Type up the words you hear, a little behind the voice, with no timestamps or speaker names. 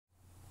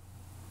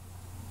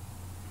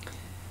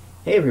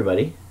Hey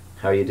everybody,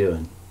 how are you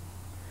doing?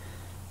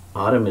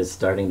 Autumn is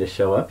starting to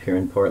show up here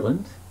in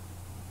Portland.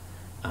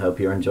 I hope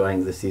you're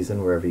enjoying the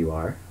season wherever you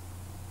are.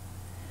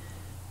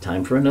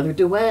 Time for another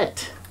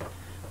duet.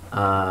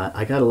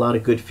 I got a lot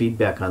of good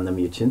feedback on the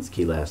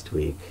Muchinsky last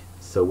week,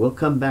 so we'll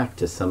come back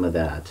to some of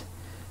that.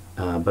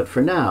 But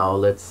for now,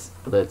 let's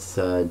do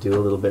a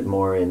little bit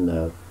more in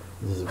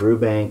this is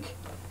Rubank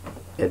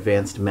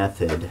Advanced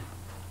Method,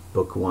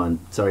 book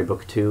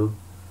 2.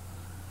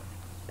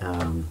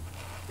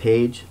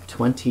 Page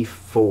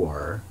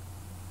 24,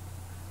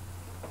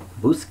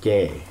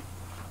 Bousquet,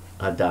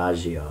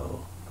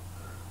 Adagio.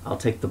 I'll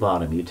take the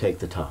bottom, you take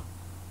the top.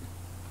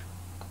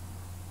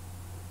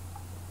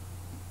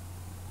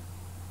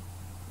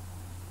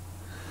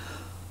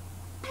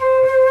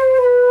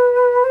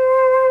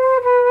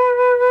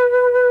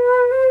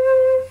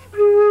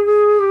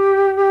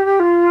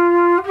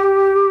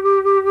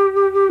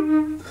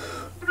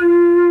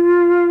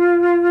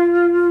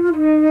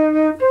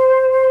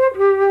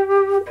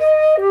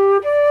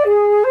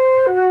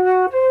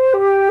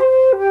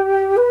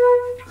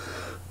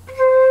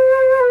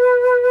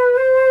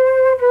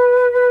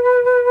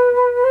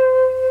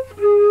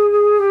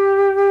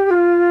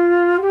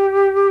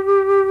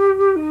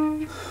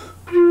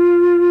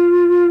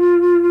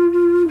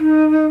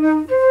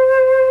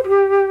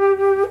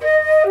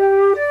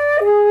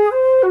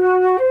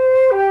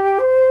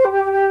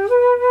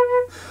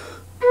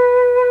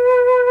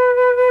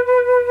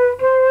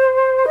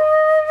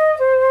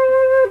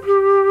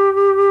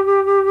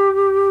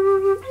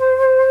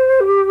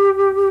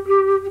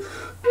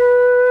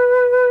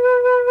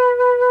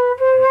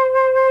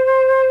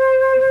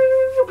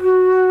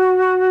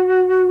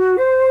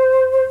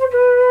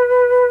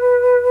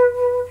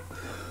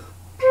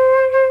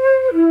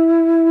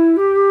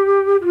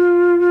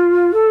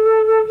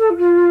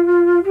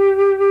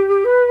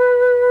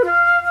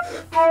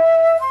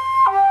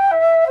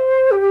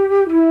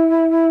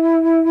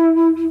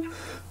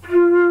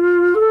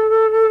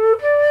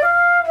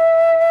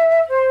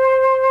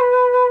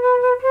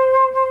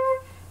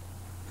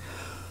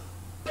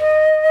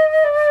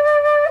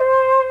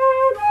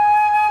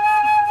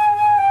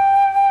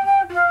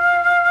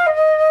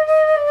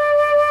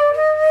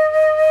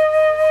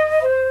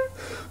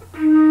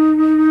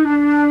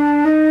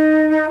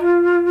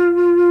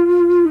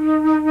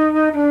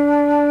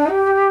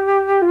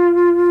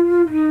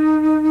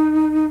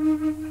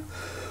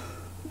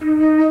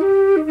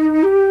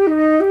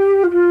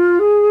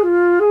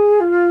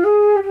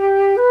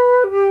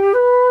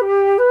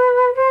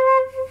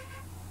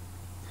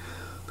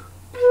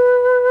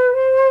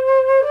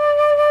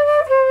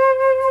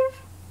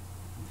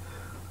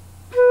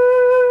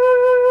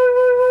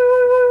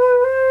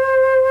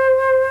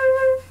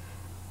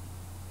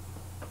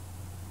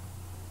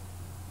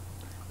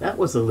 That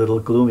was a little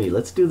gloomy.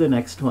 Let's do the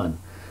next one.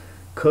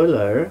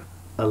 Koehler,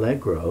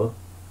 Allegro.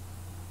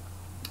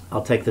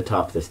 I'll take the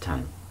top this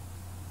time.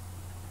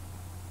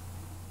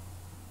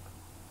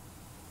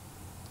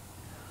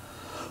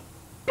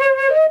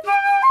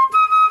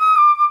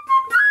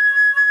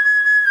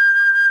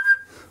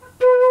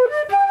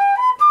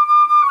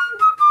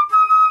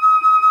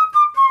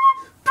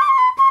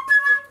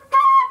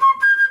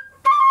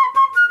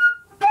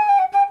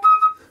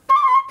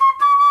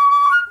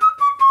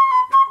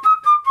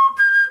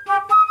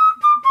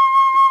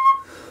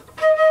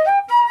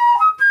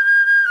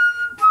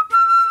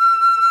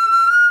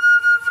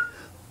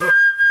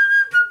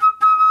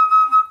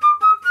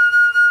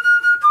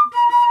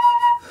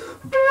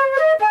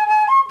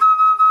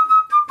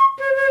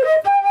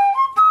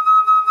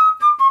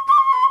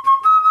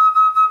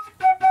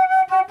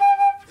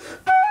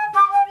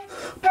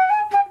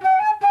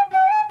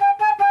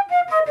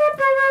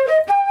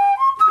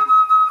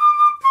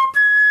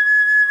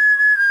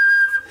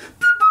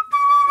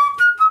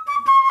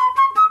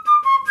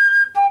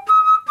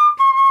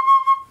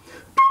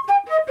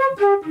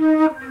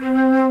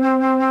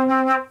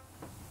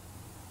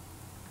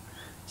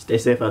 Stay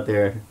safe out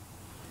there.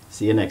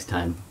 See you next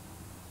time.